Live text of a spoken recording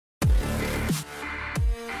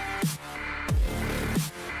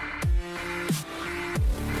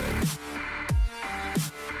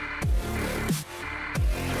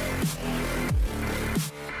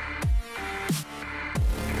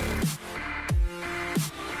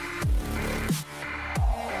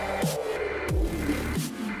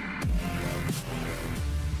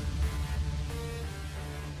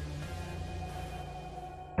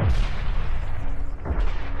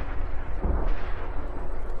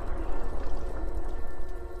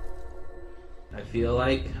feel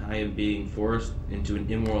like I am being forced into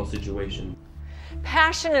an immoral situation.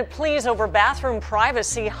 Passionate pleas over bathroom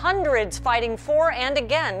privacy, hundreds fighting for and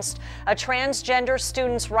against a transgender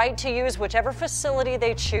student's right to use whichever facility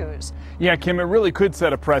they choose. Yeah, Kim, it really could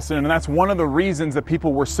set a precedent, and that's one of the reasons that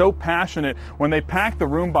people were so passionate when they packed the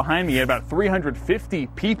room behind me. At about 350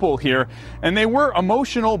 people here, and they were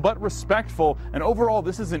emotional but respectful, and overall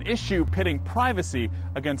this is an issue pitting privacy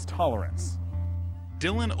against tolerance.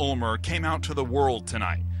 Dylan Ulmer came out to the world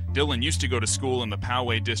tonight. Dylan used to go to school in the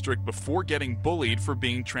Poway district before getting bullied for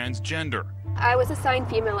being transgender. I was assigned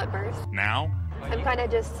female at birth. Now, I'm kind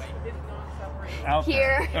of just out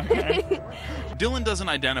here. Okay. Dylan doesn't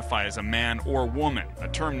identify as a man or woman, a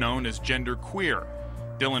term known as genderqueer.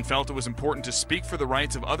 Dylan felt it was important to speak for the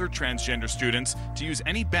rights of other transgender students to use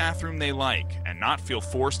any bathroom they like and not feel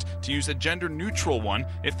forced to use a gender-neutral one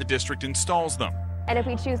if the district installs them. And if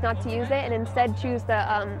we choose not to use it and instead choose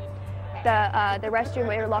the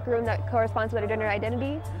restroom or locker room that corresponds with our gender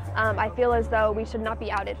identity, I feel as though we should not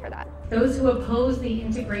be outed for that. Those who oppose the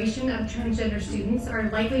integration of transgender students are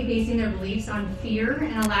likely basing their beliefs on fear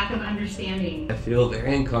and a lack of understanding. I feel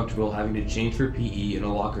very uncomfortable having to change for PE in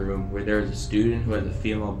a locker room where there is a student who has a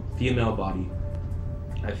female body.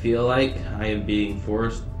 I feel like I am being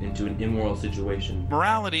forced into an immoral situation.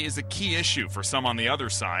 Morality is a key issue for some on the other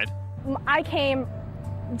side. I came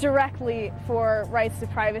directly for rights to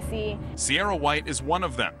privacy. Sierra White is one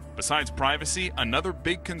of them. Besides privacy, another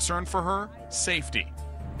big concern for her, safety.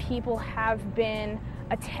 People have been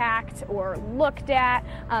attacked or looked at.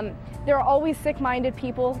 There are always sick-minded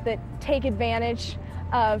people that take advantage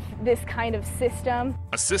of this kind of system.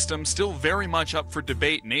 A system still very much up for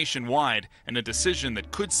debate nationwide, and a decision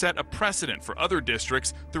that could set a precedent for other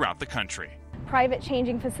districts throughout the country. Private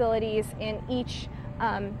changing facilities in each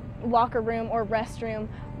locker room or restroom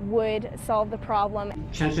would solve the problem.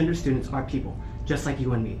 Transgender students are people, just like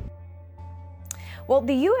you and me. Well,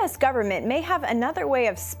 the U.S. government may have another way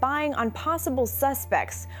of spying on possible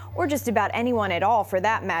suspects, or just about anyone at all for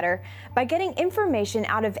that matter, by getting information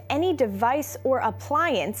out of any device or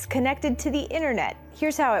appliance connected to the internet.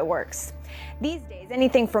 Here's how it works. These days,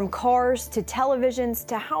 anything from cars to televisions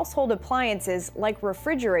to household appliances like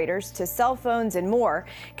refrigerators to cell phones and more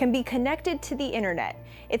can be connected to the internet.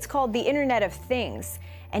 It's called the Internet of Things.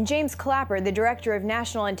 And James Clapper, the Director of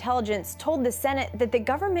National Intelligence, told the Senate that the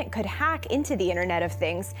government could hack into the Internet of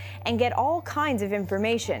Things and get all kinds of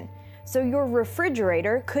information. So your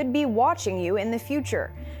refrigerator could be watching you in the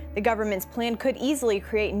future. The government's plan could easily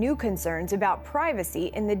create new concerns about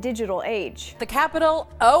privacy in the digital age. The Capitol,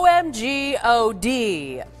 OMGOD.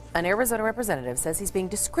 An Arizona representative says he's being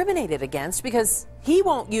discriminated against because he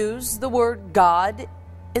won't use the word God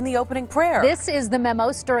in the opening prayer. This is the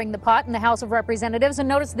memo stirring the pot in the House of Representatives, and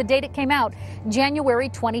notice the date it came out, January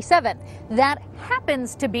 27th. That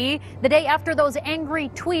happens to be the day after those angry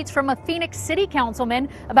tweets from a Phoenix City councilman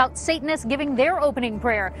about Satanists giving their opening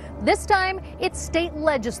prayer. This time, it's state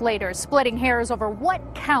legislators splitting hairs over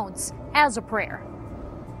what counts as a prayer.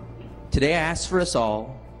 Today I ask for us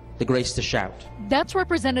all the grace to shout. That's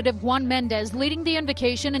Representative Juan Mendez leading the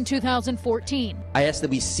invocation in 2014. I ask that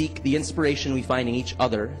we seek the inspiration we find in each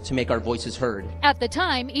other to make our voices heard. At the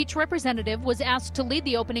time, each representative was asked to lead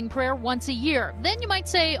the opening prayer once a year. Then you might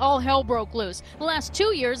say all hell broke loose. The last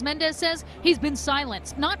 2 years, Mendez says he's been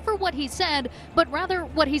silenced, not for what he said, but rather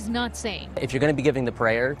what he's not saying. If you're going to be giving the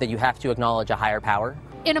prayer, then you have to acknowledge a higher power.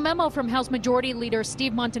 In a memo from House Majority Leader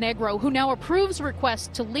Steve Montenegro, who now approves requests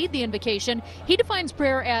to lead the invocation, he defines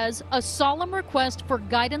prayer as a solemn request for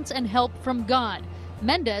guidance and help from God.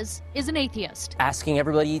 Mendez is an atheist. Asking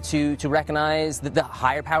everybody to recognize the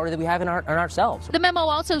higher power that we have in ourselves. The memo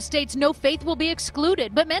also states no faith will be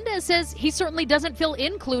excluded, but Mendez says he certainly doesn't feel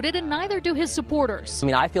included, and neither do his supporters. I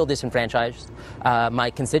mean, I feel disenfranchised.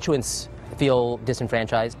 My constituents feel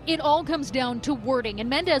disenfranchised. It all comes down to wording, and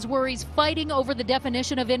Mendez worries fighting over the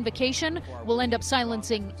definition of invocation will end up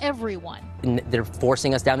silencing everyone. And they're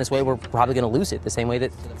forcing us down this way. We're probably going to lose it the same way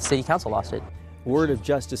that the city council lost it. Word of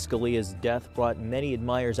Justice Scalia's death brought many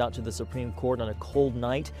admirers out to the Supreme Court on a cold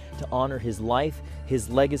night to honor his life, his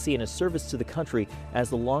legacy, and his service to the country as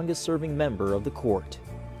the longest-serving member of the court.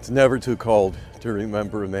 It's never too cold to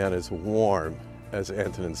remember a man as warm as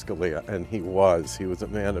Antonin Scalia, and he was. He was a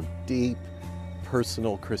man of deep,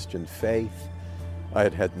 personal Christian faith. I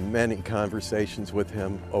had had many conversations with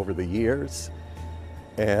him over the years,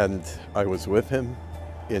 and I was with him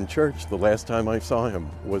in church. The last time I saw him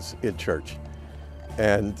was in church.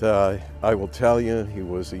 And I will tell you, he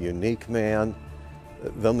was a unique man.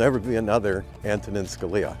 There'll never be another Antonin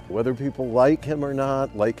Scalia. Whether people like him or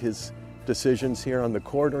not, like his decisions here on the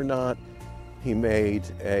court or not, he made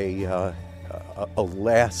a a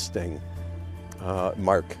lasting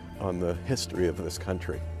mark on the history of this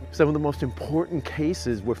country. Some of the most important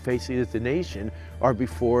cases we're facing as a nation are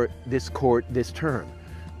before this court this term.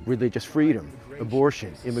 Religious freedom,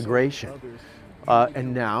 abortion, immigration.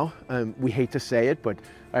 And now, we hate to say it, but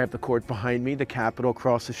I have the court behind me, the Capitol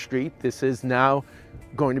across the street. This is now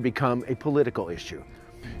going to become a political issue.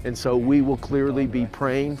 And so we will clearly be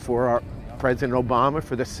praying for our President Obama,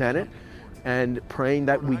 for the Senate, and praying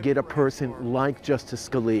that we get a person like Justice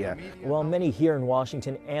Scalia. While many here in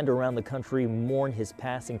Washington and around the country mourn his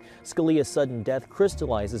passing, Scalia's sudden death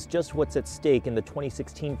crystallizes just what's at stake in the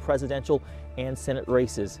 2016 presidential and Senate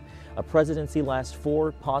races. A presidency lasts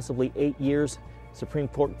 4, possibly 8 years. Supreme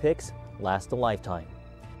Court picks last a lifetime.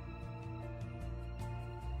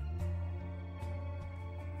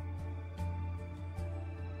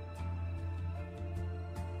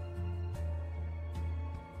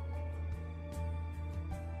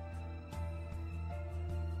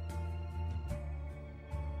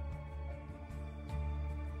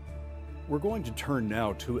 We're going to turn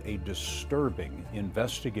now to a disturbing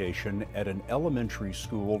investigation at an elementary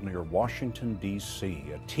school near Washington, D.C.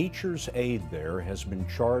 A teacher's aide there has been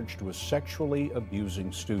charged with sexually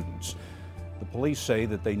abusing students. The police say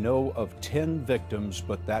that they know of 10 victims,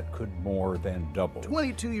 but that could more than double.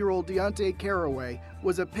 22-year-old Deontay Caraway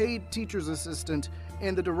was a paid teacher's assistant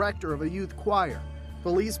and the director of a youth choir.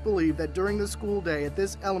 Police believe that during the school day at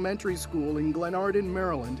this elementary school in Glenarden,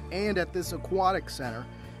 Maryland, and at this aquatic center,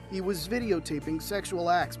 he was videotaping sexual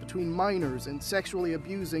acts between minors and sexually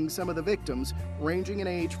abusing some of the victims, ranging in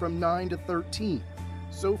age from 9 to 13.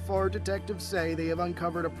 So far, detectives say they have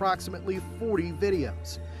uncovered approximately 40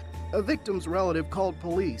 videos. A victim's relative called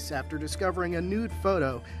police after discovering a nude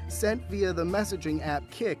photo sent via the messaging app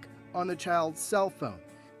Kik on the child's cell phone.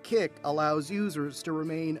 Kik allows users to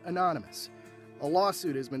remain anonymous. A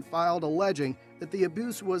lawsuit has been filed alleging that the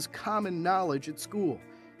abuse was common knowledge at school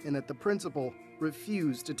and that the principal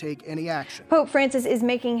refused to take any action. Pope Francis is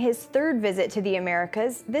making his 3rd visit to the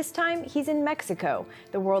Americas. This time, he's in Mexico,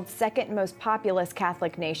 the world's 2nd most populous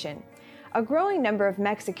Catholic nation. A growing number of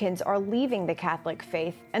Mexicans are leaving the Catholic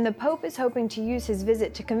faith, and the Pope is hoping to use his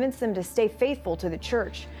visit to convince them to stay faithful to the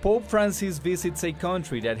Church. Pope Francis visits a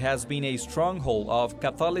country that has been a stronghold of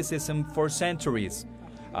Catholicism for centuries.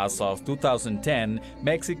 As of 2010,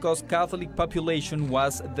 Mexico's Catholic population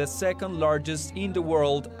was the 2nd largest in the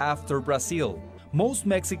world after Brazil. Most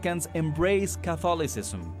Mexicans embrace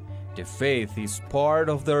Catholicism. The faith is part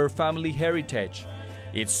of their family heritage.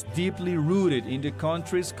 It's deeply rooted in the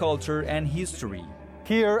country's culture and history.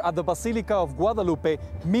 Here at the Basilica of Guadalupe,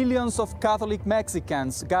 millions of Catholic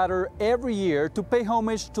Mexicans gather every year to pay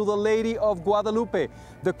homage to the Lady of Guadalupe,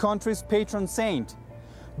 the country's patron saint.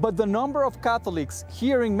 But the number of Catholics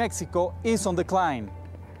here in Mexico is on decline.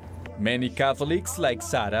 Many Catholics, like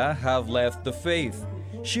Sara, have left the faith.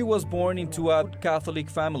 She was born into a Catholic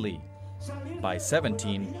family. By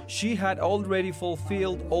 17, she had already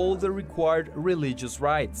fulfilled all the required religious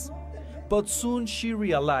rites. But soon she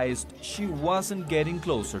realized she wasn't getting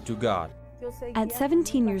closer to God. At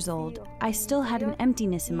 17 years old, I still had an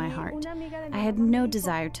emptiness in my heart. I had no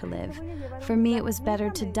desire to live. For me, it was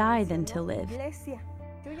better to die than to live.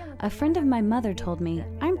 A friend of my mother told me,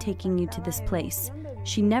 "I'm taking you to this place."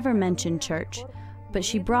 She never mentioned church, but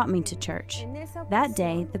she brought me to church. That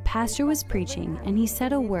day, the pastor was preaching, and he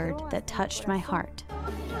said a word that touched my heart.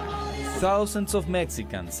 Thousands of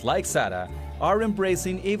Mexicans, like Sara, are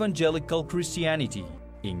embracing evangelical Christianity.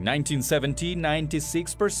 In 1970,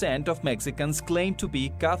 96% of Mexicans claimed to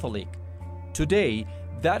be Catholic. Today,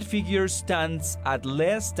 that figure stands at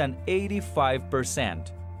less than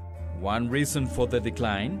 85%. One reason for the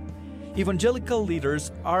decline? Evangelical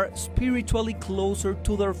leaders are spiritually closer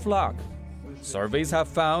to their flock. Surveys have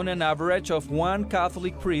found an average of 1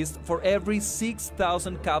 Catholic priest for every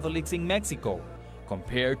 6,000 Catholics in Mexico,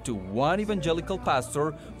 compared to 1 evangelical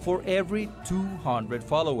pastor for every 200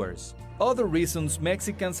 followers. Other reasons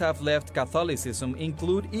Mexicans have left Catholicism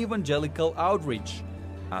include evangelical outreach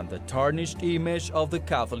and the tarnished image of the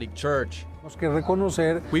Catholic Church.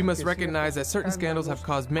 We must recognize that certain scandals have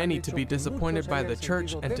caused many to be disappointed by the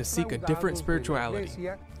Church and to seek a different spirituality.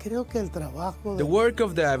 The work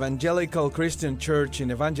of the Evangelical Christian Church in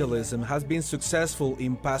evangelism has been successful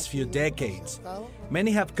in past few decades.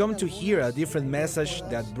 Many have come to hear a different message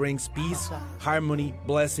that brings peace, harmony,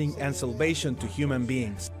 blessing, and salvation to human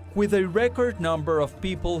beings. With a record number of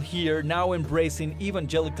people here now embracing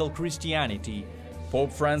evangelical Christianity,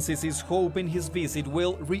 Pope Francis is hoping his visit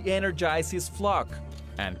will re-energize his flock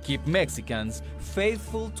and keep Mexicans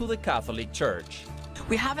faithful to the Catholic Church.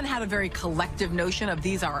 we haven't had a very collective notion of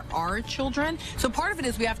these are our children. So part of it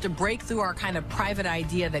is we have to break through our kind of private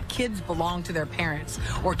idea that kids belong to their parents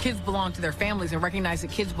or kids belong to their families and recognize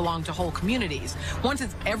that kids belong to whole communities. Once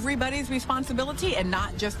it's everybody's responsibility and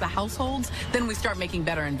not just the households, then we start making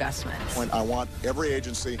better investments. I want every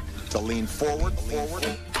agency to lean forward.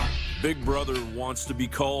 Big Brother wants to be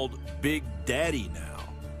called Big Daddy now.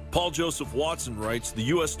 Paul Joseph Watson writes, the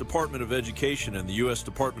U.S. Department of Education and the U.S.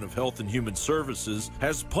 Department of Health and Human Services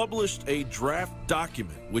has published a draft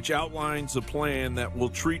document which outlines a plan that will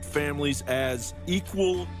treat families as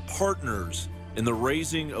equal partners in the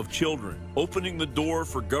raising of children, opening the door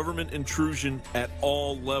for government intrusion at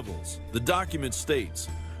all levels. The document states,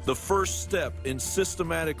 the first step in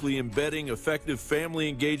systematically embedding effective family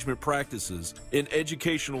engagement practices in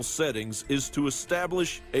educational settings is to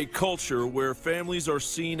establish a culture where families are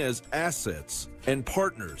seen as assets and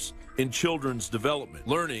partners in children's development,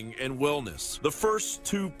 learning, and wellness. The first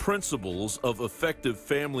two principles of effective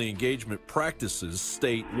family engagement practices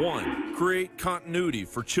state: 1, create continuity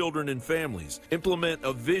for children and families. Implement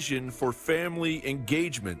a vision for family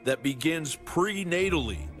engagement that begins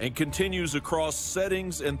prenatally and continues across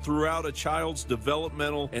settings and throughout a child's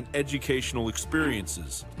developmental and educational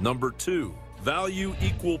experiences. Number 2, value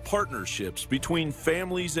equal partnerships between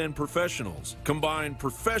families and professionals. Combine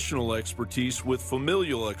professional expertise with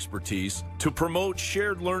familial expertise to promote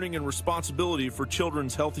shared learning and responsibility for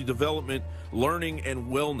children's healthy development, learning, and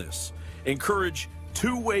wellness. Encourage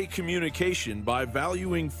two-way communication by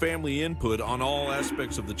valuing family input on all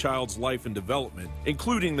aspects of the child's life and development,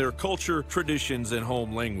 including their culture, traditions, and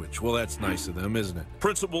home language. Well, that's nice of them, isn't it?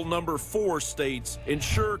 Principle number 4 states,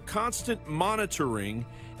 ensure constant monitoring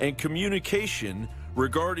and communication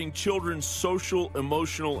regarding children's social,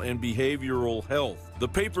 emotional, and behavioral health. The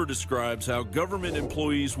paper describes how government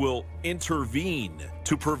employees will intervene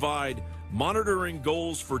to provide monitoring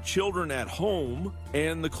goals for children at home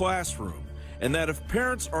and the classroom, and that if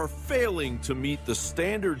parents are failing to meet the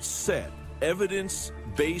standards set,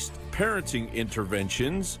 evidence-based parenting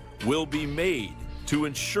interventions will be made to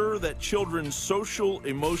ensure that children's social,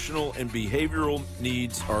 emotional, and behavioral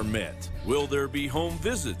needs are met. Will there be home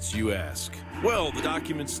visits, you ask? Well, the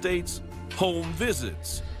document states home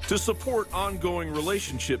visits. To support ongoing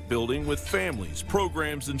relationship building with families,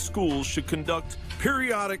 programs and schools should conduct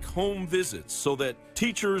periodic home visits so that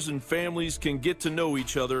teachers and families can get to know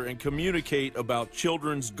each other and communicate about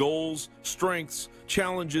children's goals, strengths,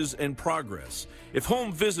 challenges, and progress. If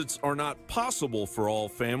home visits are not possible for all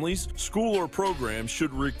families, school or programs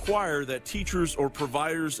should require that teachers or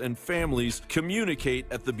providers and families communicate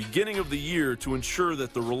at the beginning of the year to ensure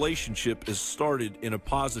that the relationship is started in a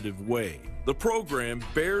positive way. The program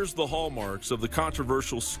bears the hallmarks of the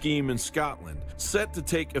controversial scheme in Scotland, set to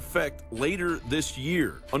take effect later this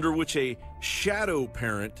year, under which a shadow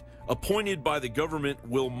parent appointed by the government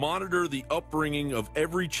will monitor the upbringing of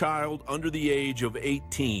every child under the age of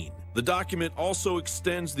 18. The document also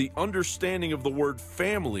extends the understanding of the word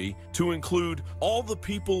family to include all the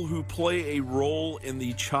people who play a role in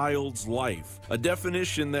the child's life, a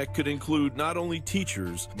definition that could include not only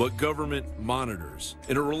teachers, but government monitors.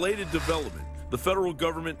 In a related development, the federal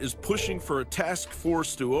government is pushing for a task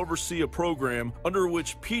force to oversee a program under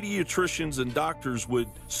which pediatricians and doctors would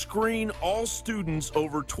screen all students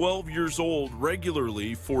over 12 years old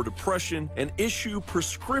regularly for depression and issue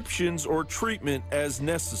prescriptions or treatment as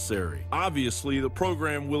necessary. Obviously, the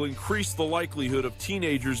program will increase the likelihood of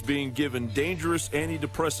teenagers being given dangerous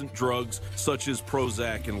antidepressant drugs such as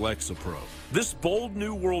Prozac and Lexapro. This bold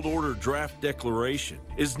New World Order draft declaration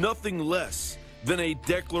is nothing less than a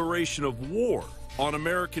declaration of war on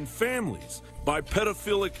American families by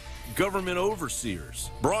pedophilic government overseers,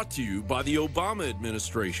 brought to you by the Obama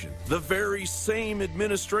administration, the very same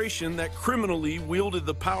administration that criminally wielded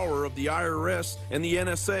the power of the IRS and the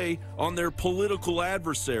NSA on their political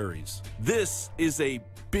adversaries. This is a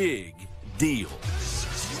big deal.